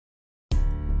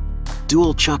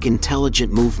dual chuck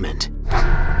intelligent movement.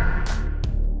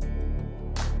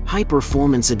 High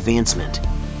performance advancement.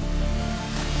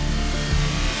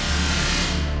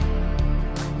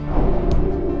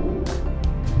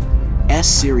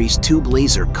 S-Series tube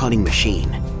laser cutting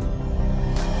machine.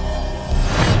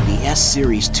 The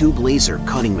S-Series tube laser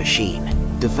cutting machine,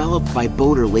 developed by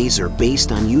Bodor Laser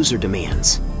based on user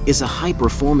demands, is a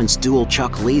high-performance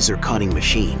dual-chuck laser cutting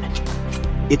machine.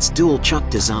 Its dual-chuck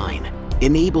design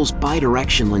enables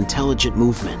bidirectional intelligent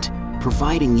movement,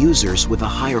 providing users with a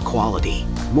higher quality,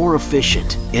 more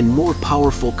efficient, and more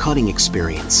powerful cutting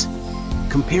experience.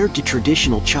 Compared to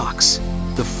traditional chucks,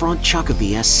 the front chuck of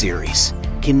the S-Series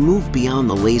can move beyond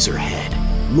the laser head,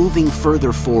 moving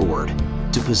further forward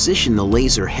to position the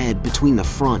laser head between the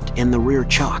front and the rear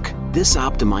chuck. This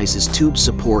optimizes tube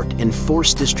support and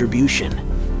force distribution,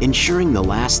 ensuring the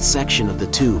last section of the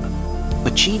tube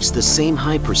achieves the same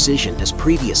high precision as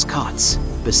previous cuts.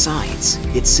 Besides,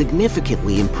 it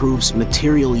significantly improves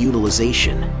material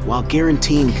utilization while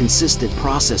guaranteeing consistent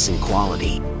processing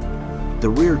quality. The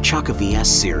rear chuck of the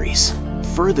S-Series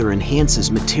further enhances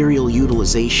material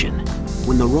utilization.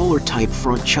 When the roller-type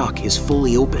front chuck is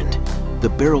fully opened, the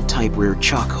barrel-type rear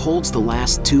chuck holds the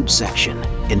last tube section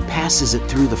and passes it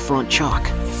through the front chuck.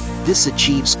 This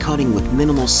achieves cutting with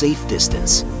minimal safe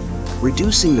distance,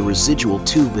 reducing the residual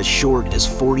tube as short as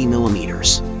 40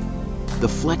 millimeters. The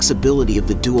flexibility of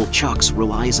the dual chucks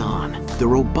relies on the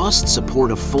robust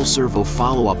support of full-servo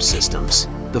follow-up systems,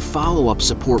 the follow-up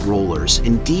support rollers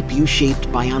and deep U-shaped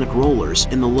bionic rollers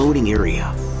in the loading area,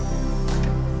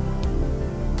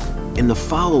 and the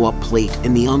follow-up plate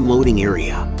in the unloading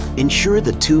area ensure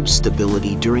the tube's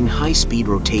stability during high-speed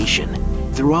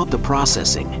rotation throughout the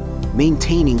processing,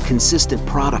 maintaining consistent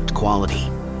product quality.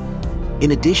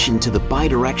 In addition to the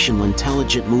bidirectional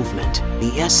intelligent movement,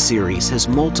 the S-Series has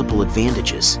multiple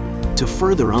advantages. To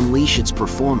further unleash its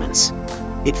performance,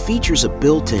 it features a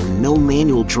built-in no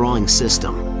manual drawing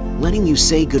system, letting you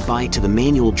say goodbye to the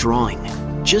manual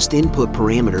drawing. Just input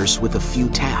parameters with a few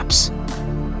taps.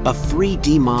 A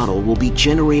 3D model will be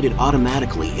generated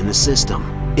automatically in the system,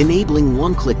 enabling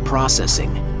one-click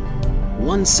processing.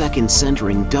 1 second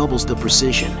centering doubles the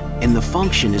precision, and the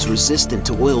function is resistant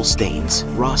to oil stains,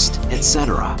 rust,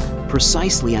 etc.,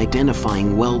 precisely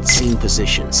identifying weld seam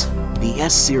positions. The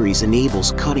S-Series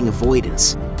enables cutting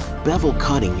avoidance. Bevel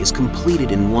cutting is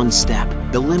completed in one step,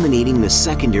 eliminating the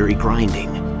secondary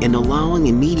grinding and allowing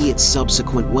immediate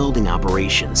subsequent welding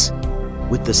operations.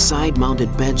 With the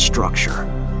side-mounted bed structure,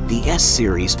 the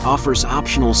S-Series offers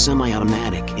optional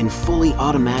semi-automatic and fully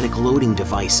automatic loading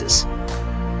devices,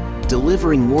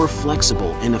 delivering more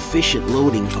flexible and efficient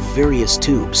loading of various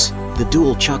tubes. The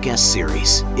dual-chuck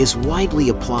S-Series is widely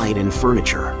applied in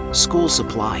furniture, school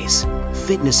supplies,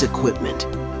 fitness equipment,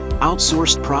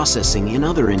 outsourced processing in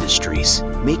other industries,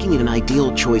 making it an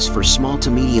ideal choice for small to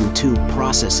medium tube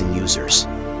processing users.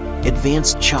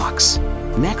 Advanced chucks,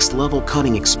 next-level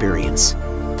cutting experience,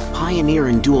 pioneer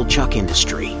in dual-chuck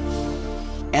industry.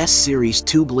 S-Series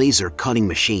tube laser cutting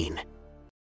machine.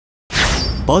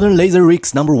 Bodor Laser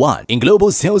Rigs #1 in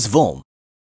global sales volume.